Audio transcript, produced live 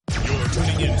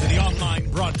tuning in to the online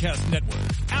broadcast network,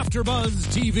 AfterBuzz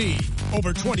TV.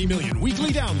 Over 20 million weekly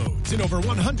downloads in over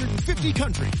 150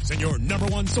 countries and your number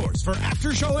one source for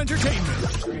after-show entertainment.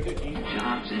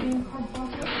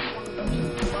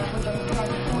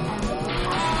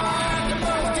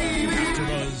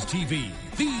 AfterBuzz TV,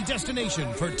 the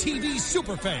destination for TV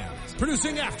superfans.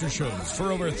 Producing aftershows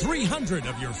for over 300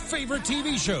 of your favorite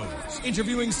TV shows.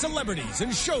 Interviewing celebrities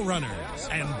and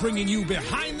showrunners. And bringing you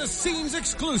behind-the-scenes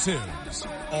exclusives.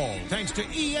 All thanks to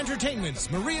E! Entertainment's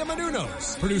Maria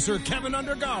Menounos, producer Kevin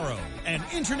Undergaro, and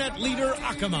internet leader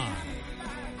Akamai.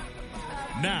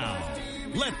 Now,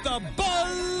 let the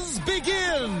buzz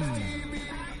begin!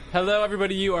 Hello,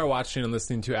 everybody. You are watching and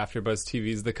listening to AfterBuzz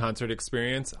TV's The Concert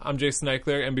Experience. I'm Jason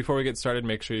Eichler, and before we get started,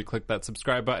 make sure you click that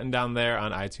subscribe button down there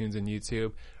on iTunes and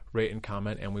YouTube. Rate and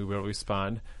comment, and we will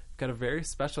respond. We've got a very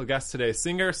special guest today.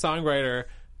 Singer, songwriter,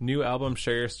 new album,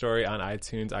 Share Your Story on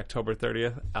iTunes, October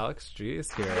 30th. Alex G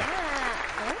is here.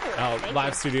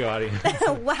 Live studio audience.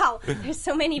 Wow, there's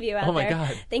so many of you out there. Oh my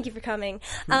God. Thank you for coming.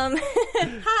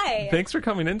 Hi. Thanks for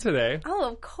coming in today.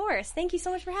 Oh, of course. Thank you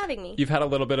so much for having me. You've had a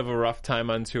little bit of a rough time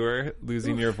on tour,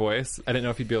 losing your voice. I didn't know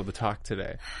if you'd be able to talk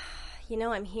today. You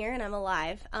know, I'm here and I'm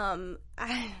alive.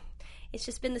 It's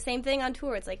just been the same thing on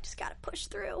tour. It's like, just gotta push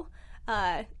through.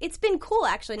 It's been cool,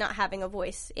 actually, not having a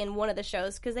voice in one of the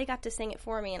shows, because they got to sing it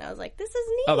for me, and I was like, this is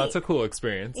neat. Oh, that's a cool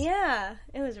experience. Yeah,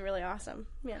 it was really awesome.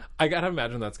 Yeah. I gotta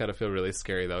imagine that's gotta feel really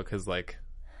scary, though, because, like,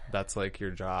 that's, like,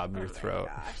 your job, your throat,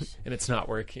 and it's not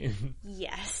working.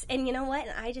 Yes, and you know what?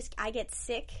 I get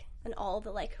sick in all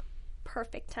the, like,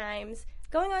 perfect times.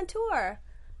 Going on tour.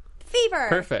 Fever.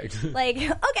 Perfect. Like,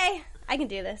 okay, I can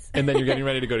do this. And then you're getting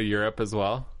ready to go to Europe as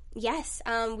well? Yes,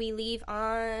 we leave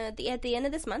at the end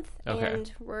of this month,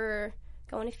 and we're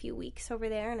going a few weeks over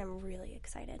there, and I'm really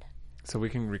excited. So we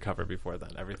can recover before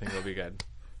then. Everything will be good.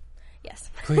 Yes.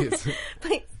 Please.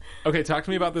 Please. Okay, talk to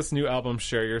me about this new album,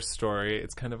 Share Your Story.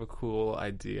 It's kind of a cool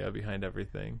idea behind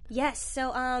everything. Yes,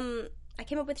 so I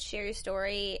came up with Share Your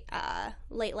Story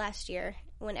late last year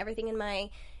when everything in my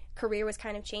career was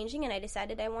kind of changing, and I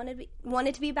decided I wanted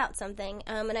to be about something,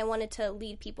 and I wanted to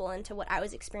lead people into what I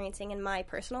was experiencing in my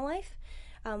personal life,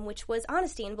 which was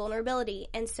honesty and vulnerability.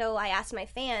 And so I asked my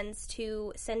fans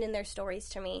to send in their stories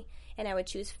to me, and I would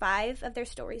choose 5 of their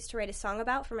stories to write a song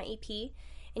about for my EP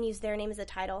and use their name as a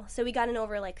title. So we got in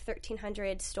over like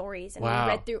 1,300 stories, and wow.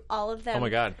 we read through all of them. Oh my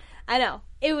God. I know.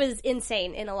 It was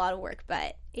insane and a lot of work,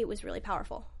 but it was really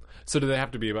powerful. So do they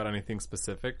have to be about anything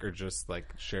specific, or just like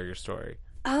share your story?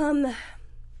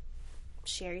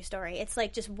 Share your story. It's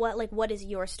like, just what is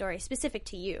your story specific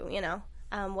to you, you know?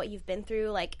 What you've been through,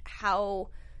 like how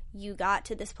you got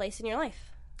to this place in your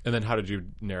life. And then how did you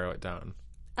narrow it down?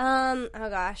 Oh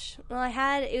gosh. Well,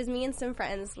 it was me and some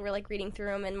friends were like reading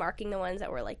through them and marking the ones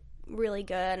that were like really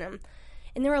good. And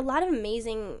there were a lot of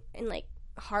amazing and like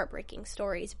heartbreaking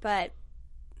stories, but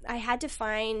I had to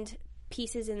find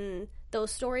pieces in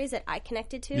those stories that I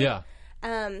connected to. Yeah.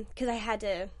 Because I had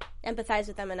to empathize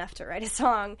with them enough to write a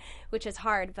song, which was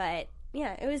hard, but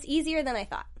yeah, it was easier than I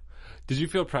thought. Did you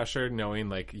feel pressured knowing,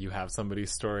 like, you have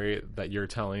somebody's story that you're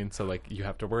telling, so, like, you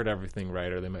have to word everything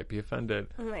right or they might be offended?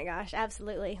 Oh my gosh,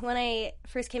 absolutely. When I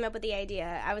first came up with the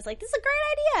idea, I was like, this is a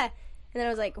great idea! And then I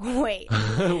was like, wait.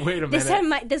 Wait a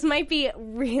minute. This might be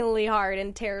really hard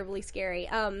and terribly scary.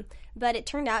 But it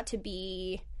turned out to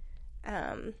be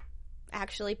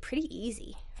actually pretty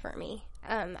easy for me.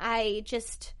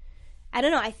 I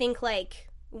don't know, I think, like,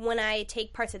 when I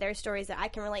take parts of their stories that I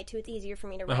can relate to, it's easier for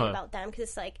me to write about them, because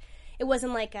it's like, it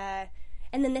wasn't like and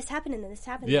then this happened, and then this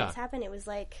happened, and this happened. It was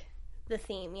like the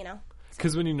theme, you know?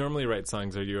 Because when you normally write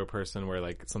songs, are you a person where,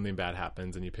 like, something bad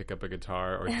happens and you pick up a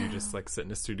guitar, or do you just, like, sit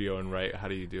in a studio and write? How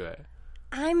do you do it?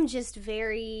 I'm just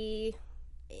very,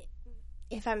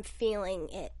 if I'm feeling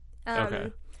it.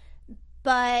 Okay.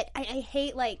 But I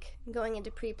hate, like, going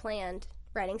into pre-planned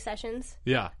writing sessions.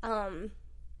 Yeah. And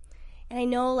I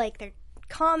know, like, they're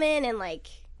common and, like,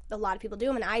 a lot of people do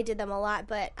them, and I did them a lot,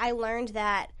 but I learned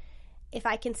that if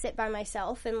I can sit by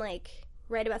myself and, like,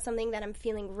 write about something that I'm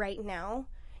feeling right now,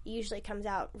 it usually comes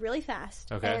out really fast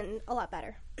and a lot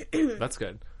better. That's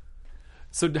good.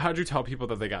 So how'd you tell people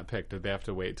that they got picked? Did they have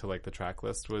to wait till, like, the track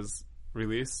list was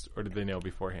released, or did they know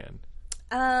beforehand?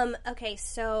 Okay,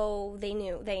 so they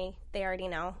knew. They already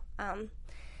know.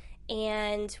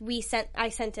 And I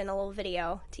sent in a little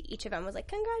video to each of them. Was like,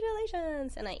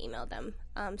 congratulations, and I emailed them.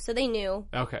 So they knew.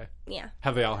 Okay. Yeah.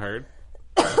 Have they all heard?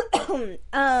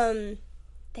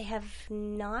 They have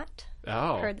not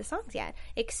heard the songs yet,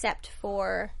 except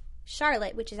for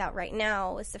Charlotte, which is out right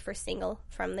now. It's the first single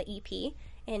from the EP,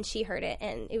 and she heard it,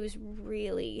 and it was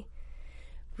really,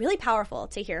 really powerful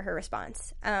to hear her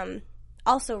response.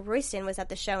 also Royston was at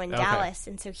the show in Dallas,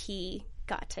 and so he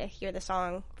got to hear the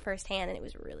song firsthand, and it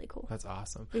was really cool. That's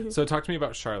awesome. So talk to me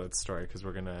about Charlotte's story, because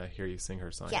we're going to hear you sing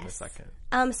her song in a second.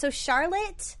 So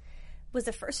Charlotte was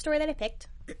the first story that I picked.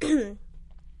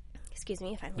 Excuse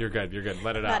me if I'm... You're good.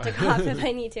 Let it about out. to cough if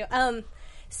I need to.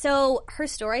 So her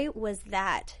story was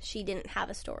that she didn't have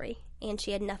a story, and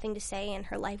she had nothing to say, and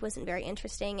her life wasn't very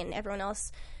interesting, and everyone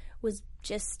else was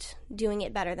just doing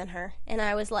it better than her. And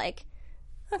I was like,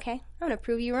 okay, I'm going to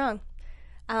prove you wrong.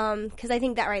 Because I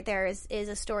think that right there is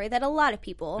a story that a lot of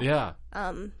people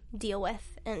deal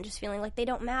with, and just feeling like they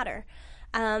don't matter.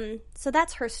 So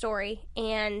that's her story,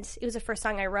 and it was the first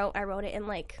song I wrote. I wrote it in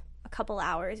like a couple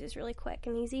hours. It was really quick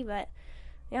and easy, but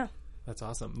yeah. That's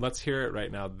awesome. Let's hear it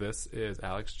right now. This is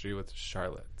Alex G with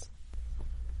Charlotte.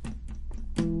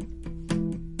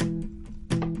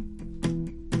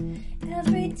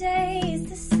 Every day is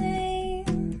the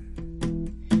same.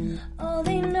 All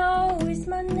they know is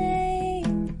my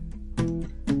name.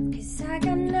 'Cause I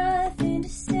got nothing to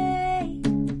say.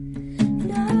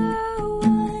 No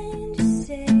one to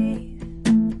save.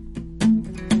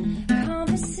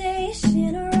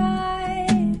 Conversation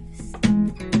arrives.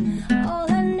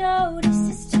 All I notice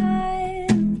is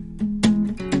time.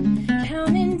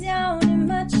 Counting down in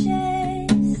my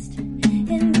chest.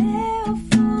 And they'll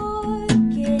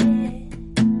forget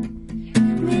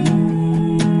me.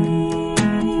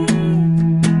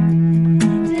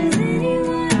 Does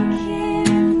anyone care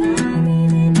if I'm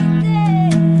even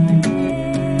there?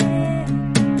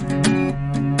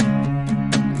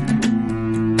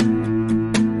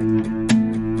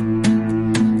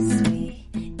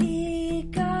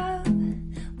 Speak up,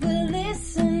 we're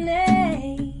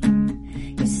listening.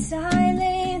 Your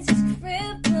silence is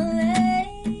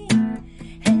crippling,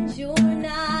 and you're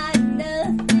not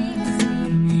nothing.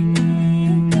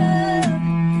 Speak up,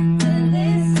 we're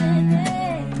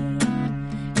listening.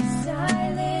 Your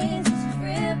silence is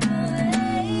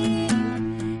crippling,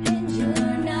 and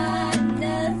you're not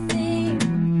nothing.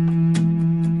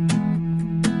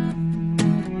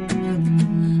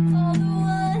 All the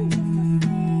wonderful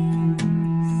things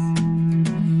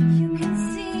you can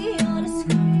see on a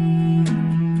screen,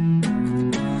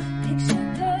 picture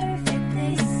perfect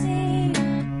they seem.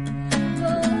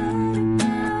 What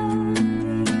about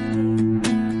me?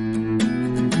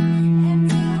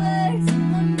 Empty words in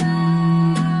my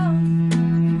mouth.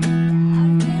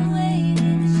 I've been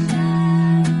waiting to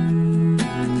shout.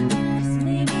 'Cause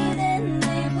maybe then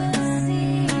they will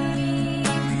see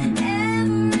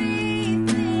everything.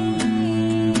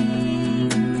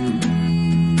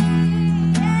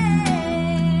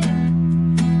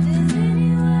 Does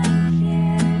anyone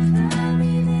care if I'm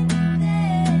even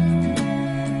there?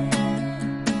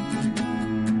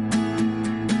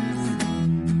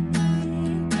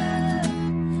 Speak up,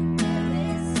 we're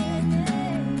listening.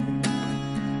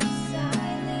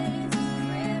 Silence is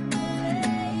crippling,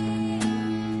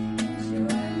 and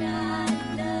you're not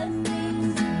nothing.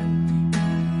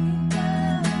 Speak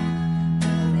up,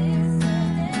 we're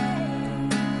listening.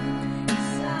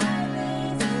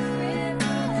 Silence is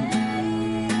crippling,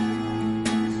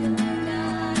 and you're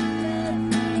not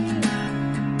nothing.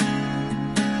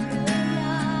 You're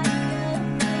not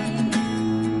nothing.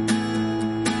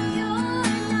 You're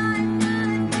not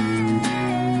nothing.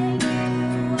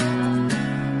 You are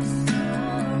the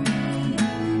story,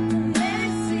 the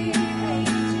messy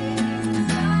pages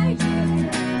inside your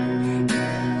head.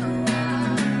 You are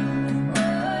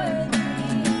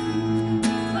worthy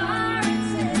of our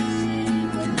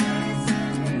attention. We're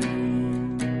listening.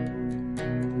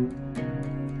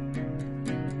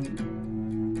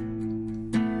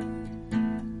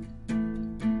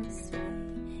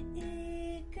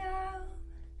 Speak out,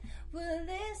 we're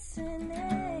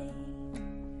listening.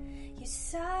 Your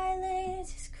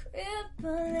silence is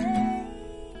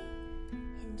crippling,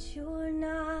 and you're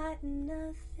not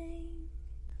nothing.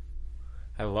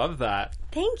 I love that.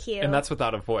 Thank you. And that's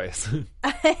without a voice.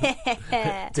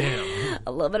 Damn.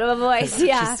 A little bit of a voice,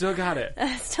 yeah. She still got it.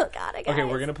 Still got it, guys. Okay,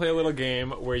 we're going to play a little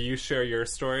game where you share your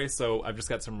story. So I've just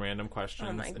got some random questions.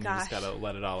 Oh my and gosh. you just got to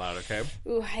let it all out, okay?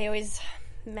 Ooh, I always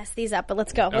mess these up, but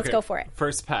let's go. Let's Okay, go for it.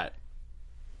 First pet.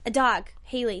 A dog,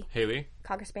 Haley, Haley?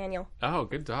 Cocker Spaniel. Oh,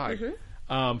 good dog.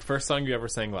 Mm-hmm. First song you ever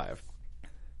sang live?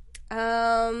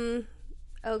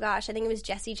 Oh gosh, I think it was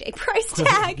Jessie J. Price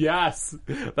Tag. Yes.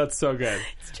 That's so good.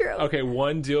 It's true. Okay,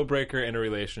 one deal breaker in a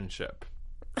relationship.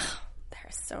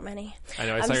 There's so many. I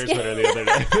know, I I'm saw your scared. Twitter the other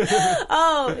day.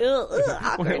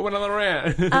 Awkward. Went on a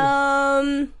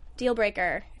rant. Deal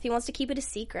breaker. If he wants to keep it a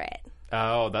secret,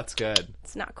 Oh, that's good.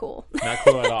 it's not cool. Not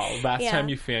cool at all. Last Yeah. time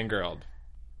you fangirled.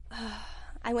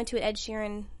 I went to an Ed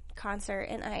Sheeran concert,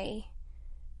 and I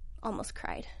almost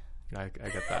cried. I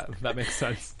get that. That makes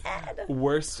sense.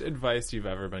 Worst advice you've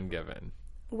ever been given?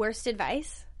 Worst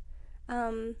advice?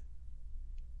 Oh,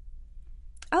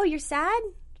 you're sad?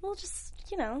 Well, just,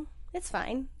 it's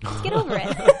fine. Just get over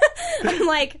it. I'm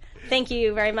like, thank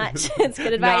you very much. It's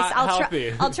good advice.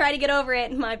 I'll try to get over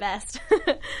it my best.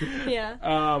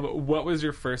 Yeah. What was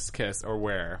your first kiss or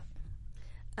where?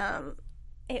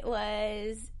 It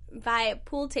was by a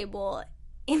pool table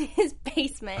in his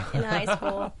basement in high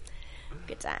school.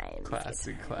 Good times.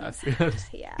 Classy.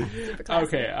 Yeah, super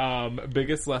classy. Okay,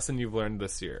 biggest lesson you've learned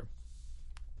this year?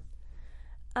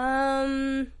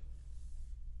 The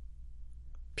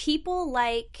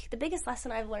biggest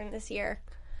lesson I've learned this year,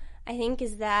 I think,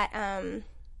 is that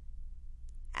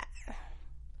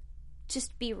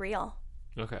just be real.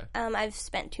 Okay. I've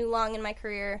spent too long in my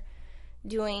career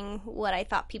doing what I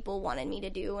thought people wanted me to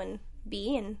do and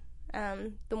be, and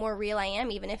the more real I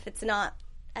am, even if it's not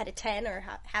at a 10 or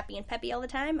happy and peppy all the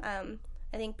time,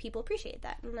 I think people appreciate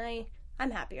that, and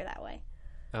I'm happier that way.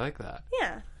 I like that.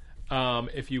 Yeah.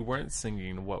 If you weren't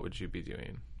singing, what would you be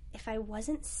doing? If I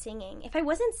wasn't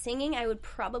singing, I would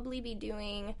probably be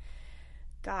doing,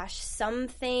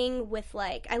 something with,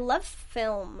 I love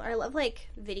film, or I love,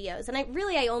 videos, and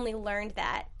I only learned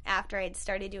that after I'd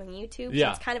started doing YouTube, so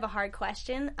it's kind of a hard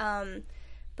question,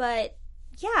 but,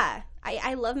 yeah,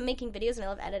 I love making videos, and I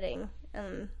love editing,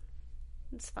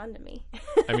 it's fun to me.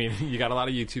 I mean, you got a lot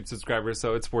of YouTube subscribers,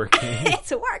 so it's working.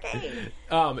 It's working!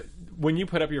 When you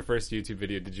put up your first YouTube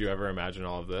video, did you ever imagine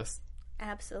all of this?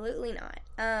 Absolutely not.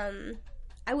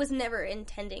 I was never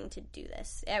intending to do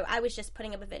this. I was just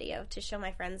putting up a video to show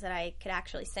my friends that I could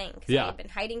actually sing, because I had been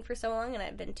hiding for so long, and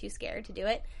I've been too scared to do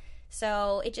it.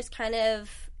 So it just kind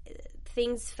of,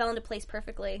 things fell into place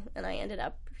perfectly, and I ended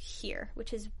up here,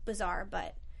 which is bizarre,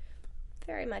 but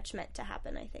very much meant to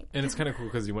happen, I think. And it's kind of cool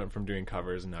because you went from doing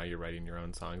covers and now you're writing your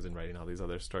own songs and writing all these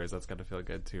other stories. That's got to feel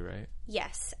good too, right?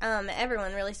 Yes.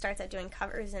 Everyone really starts out doing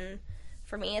covers, and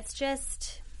for me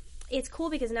it's cool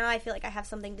because now I feel like I have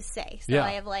something to say. So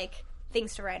I have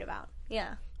things to write about.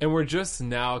 Yeah. And we're just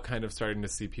now kind of starting to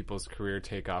see people's career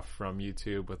take off from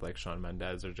YouTube with Shawn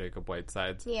Mendes or Jacob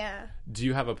Whitesides. Yeah. Do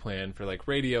you have a plan for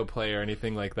radio play or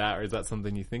anything like that, or is that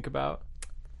something you think about?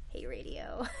 Hey,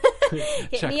 radio.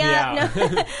 Hit Check me out.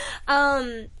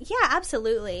 No. Yeah,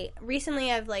 absolutely.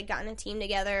 Recently I've gotten a team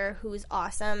together who's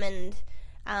awesome, and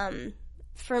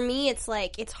for me it's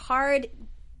it's hard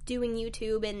doing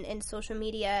YouTube and social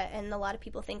media, and a lot of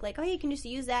people think you can just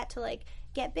use that to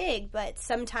get big, but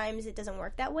sometimes it doesn't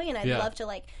work that way, and I'd love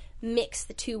to mix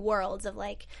the two worlds of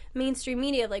mainstream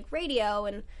media, radio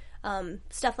and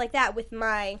stuff like that with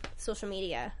my social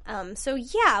media. So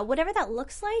yeah, whatever that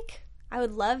looks like, I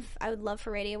would love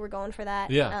for radio. We're going for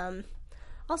that. Yeah.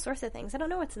 All sorts of things. I don't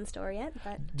know what's in store yet,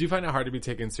 but do you find it hard to be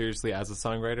taken seriously as a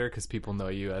songwriter because people know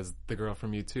you as the girl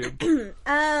from YouTube?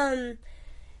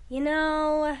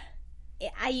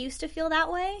 I used to feel that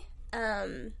way.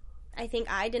 I think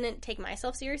I didn't take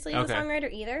myself seriously as a songwriter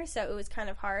either, so it was kind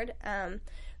of hard.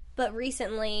 But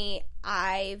recently,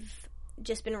 I've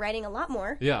just been writing a lot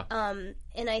more. Yeah.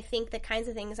 And I think the kinds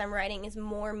of things I'm writing is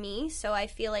more me, so I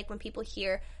feel when people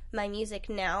hear my music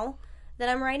now that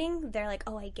I'm writing, they're like,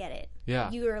 oh, I get it.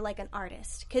 Yeah. You're an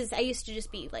artist. Because I used to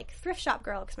just be thrift shop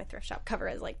girl, because my thrift shop cover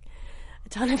is a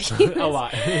ton of views. A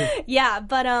lot. Yeah,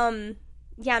 but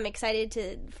yeah, I'm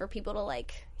excited for people to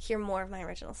hear more of my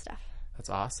original stuff. That's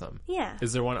awesome. Yeah.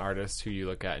 Is there one artist who you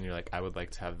look at and you're I would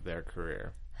like to have their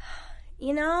career?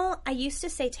 I used to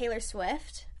say Taylor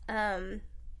Swift. I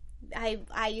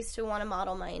used to want to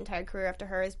model my entire career after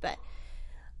hers, but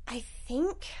I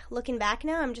think looking back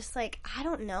now, I'm just I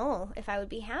don't know if I would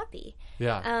be happy.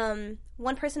 Yeah.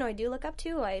 One person who I do look up to,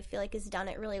 who I feel has done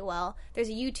it really well. There's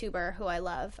a YouTuber who I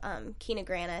love, Kina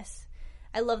Grannis.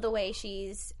 I love the way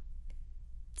she's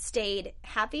stayed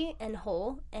happy and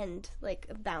whole and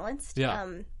balanced. Yeah.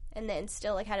 And then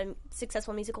still had a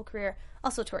successful musical career.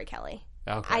 Also Tori Kelly.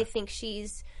 Okay. I think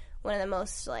she's one of the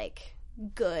most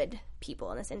good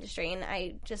people in this industry, and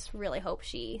I just really hope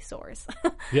she soars.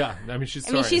 Yeah, I mean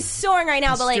she's soaring right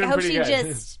now, but I hope she good.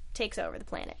 Just takes over the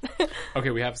planet. Okay,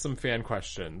 we have some fan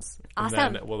questions. Awesome.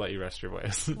 And then we'll let you rest your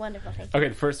voice. Wonderful, thank you. Okay,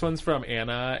 the first one's from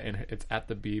Anna, and it's at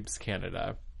the Beebs,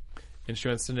 Canada. And she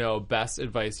wants to know best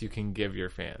advice you can give your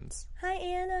fans. Hi,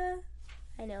 Anna.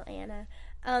 I know Anna.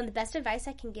 The best advice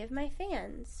I can give my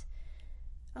fans.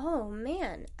 Oh,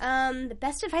 man. The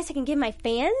best advice I can give my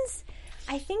fans?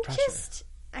 I think pressure.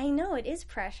 I know it is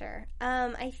pressure.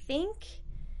 I think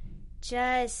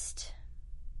just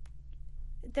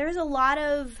there's a lot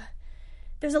of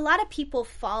people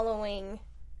following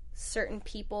certain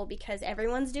people because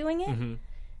everyone's doing it. Mm-hmm.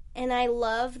 And I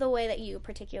love the way that you,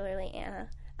 particularly Anna,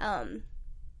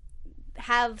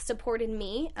 have supported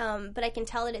me. But I can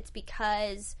tell that it's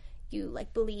because you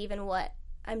like believe in what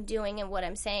I'm doing and what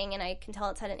I'm saying, and I can tell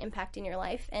it's had an impact in your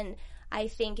life. And I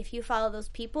think if you follow those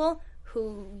people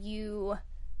who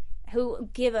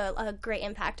give a great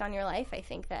impact on your life, I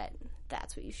think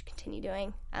that's what you should continue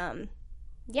doing.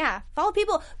 Follow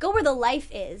people. Go where the life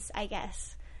is, I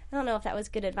guess. I don't know if that was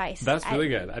good advice. That's really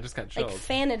good. I just got chills. Like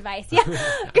fan advice. Yeah.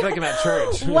 I feel like I'm at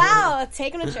church. Wow.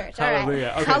 Take them to church. All Hallelujah.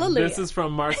 right. Okay, Hallelujah. This is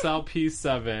from Marcel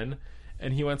P7,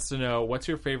 and he wants to know, what's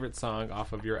your favorite song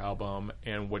off of your album,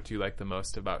 and what do you like the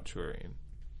most about touring?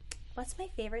 What's my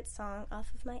favorite song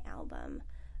off of my album?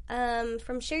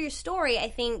 From Share Your Story, I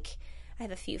think I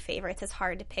have a few favorites. It's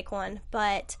hard to pick one,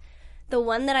 but the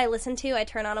one that I listen to, I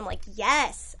turn on, I'm like,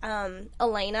 yes.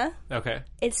 Elena. Okay.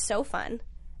 It's so fun.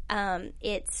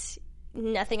 It's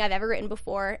nothing I've ever written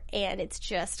before, and it's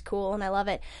just cool, and I love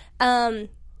it. And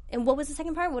what was the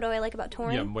second part? What do I like about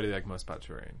touring? Yeah, what do you like most about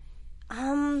touring?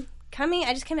 I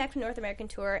just came back from North American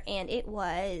tour, and it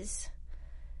was...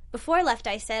 Before I left,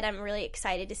 I said I'm really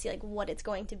excited to see like what it's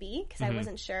going to be, because I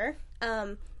wasn't sure.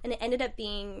 And it ended up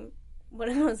being one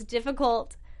of the most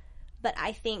difficult, but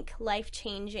I think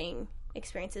life-changing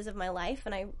experiences of my life,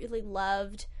 and I really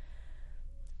loved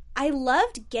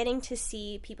getting to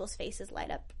see people's faces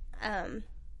light up.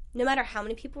 No matter how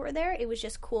many people were there, it was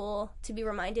just cool to be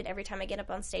reminded every time I get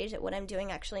up on stage that what I'm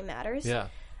doing actually matters. Yeah.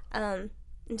 And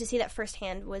to see that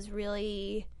firsthand was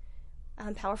really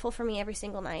powerful for me every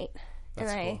single night.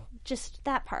 That's cool.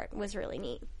 That part was really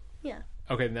neat. Yeah.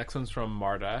 Okay, the next one's from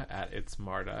Marta at It's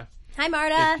Marta. Hi,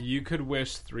 Marta. If you could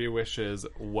wish 3 wishes,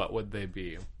 what would they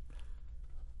be?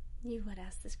 You would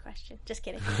ask this question. Just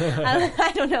kidding.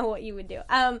 I don't know what you would do.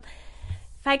 If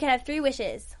I could have 3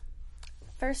 wishes,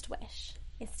 first wish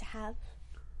is to have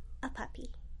a puppy.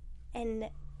 And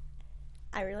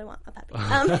I really want a puppy.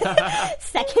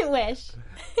 Second wish.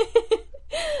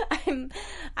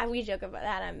 We joke about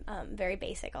that. I'm very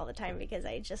basic all the time because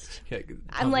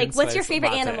I'm like, what's your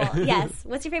favorite animal? Yes.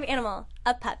 What's your favorite animal?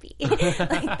 A puppy.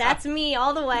 Like, that's me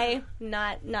all the way.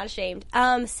 Not ashamed.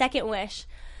 Second wish.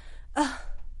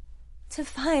 To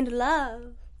find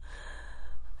love.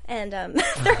 And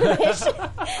third wish.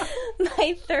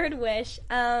 My third wish.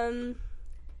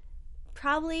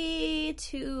 Probably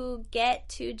to get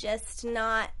to just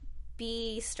not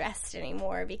be stressed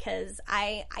anymore, because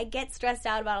I get stressed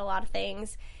out about a lot of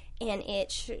things, and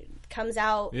it comes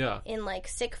out in like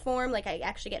sick form. Like I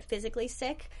actually get physically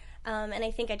sick, and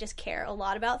I think I just care a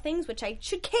lot about things, which I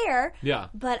should care. Yeah.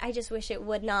 But I just wish it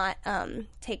would not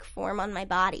take form on my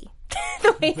body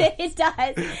the way that it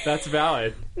does. That's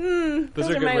valid. Those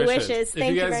are my wishes. Thank you very much.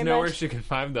 If you guys know where she can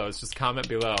find those, just comment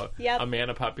below. Yep. A man,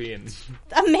 a puppy, and...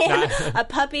 a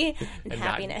puppy, and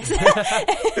happiness.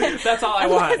 That's all I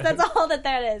want. That's all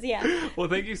that is, yeah. Well,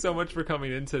 thank you so much for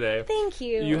coming in today. Thank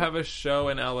you. You have a show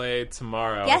in LA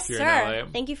tomorrow. Yes, if you're sir. in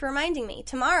LA. Thank you for reminding me.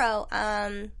 Tomorrow,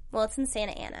 it's in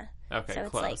Santa Ana. Okay, so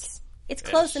close. It's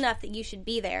close enough that you should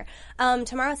be there.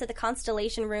 Tomorrow it's at the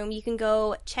Constellation Room. You can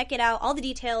go check it out. All the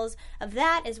details of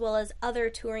that, as well as other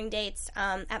touring dates,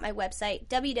 at my website,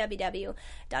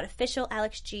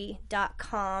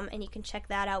 www.officialalexg.com, and you can check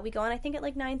that out. We go on, I think, at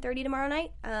like 9:30 tomorrow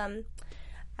night. I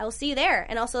will see you there,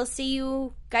 and also see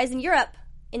you guys in Europe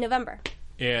in November.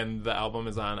 And the album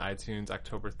is on iTunes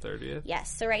October 30th.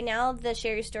 Yes. So right now, the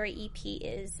Share Your Story EP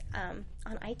is on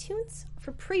iTunes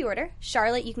for pre-order.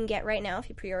 Charlotte, you can get right now if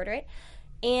you pre-order it.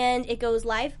 And it goes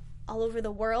live all over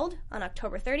the world on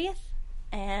October 30th.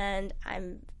 And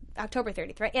I'm... October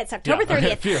 30th, right? Yeah, it's October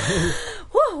 30th.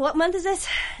 Whew, what month is this?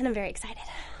 And I'm very excited.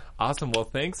 Awesome. Well,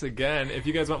 thanks again. If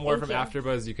you guys want more from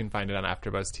AfterBuzz, you can find it on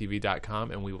AfterBuzzTV.com.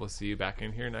 And we will see you back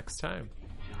in here next time.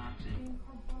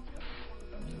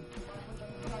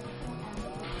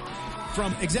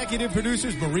 From executive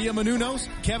producers Maria Menounos,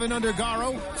 Kevin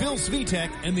Undergaro, Phil Svitek,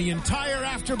 and the entire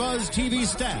AfterBuzz TV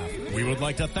staff, we would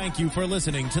like to thank you for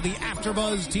listening to the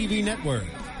AfterBuzz TV network.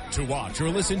 To watch or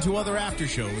listen to other after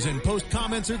shows and post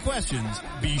comments or questions,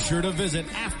 be sure to visit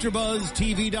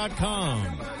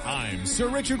AfterBuzzTV.com. I'm Sir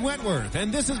Richard Wentworth,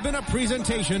 and this has been a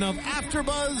presentation of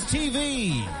AfterBuzz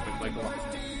TV.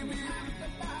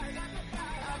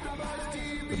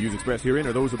 The views expressed herein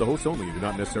are those of the hosts only and do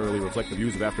not necessarily reflect the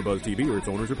views of AfterBuzz TV or its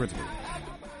owners or principals.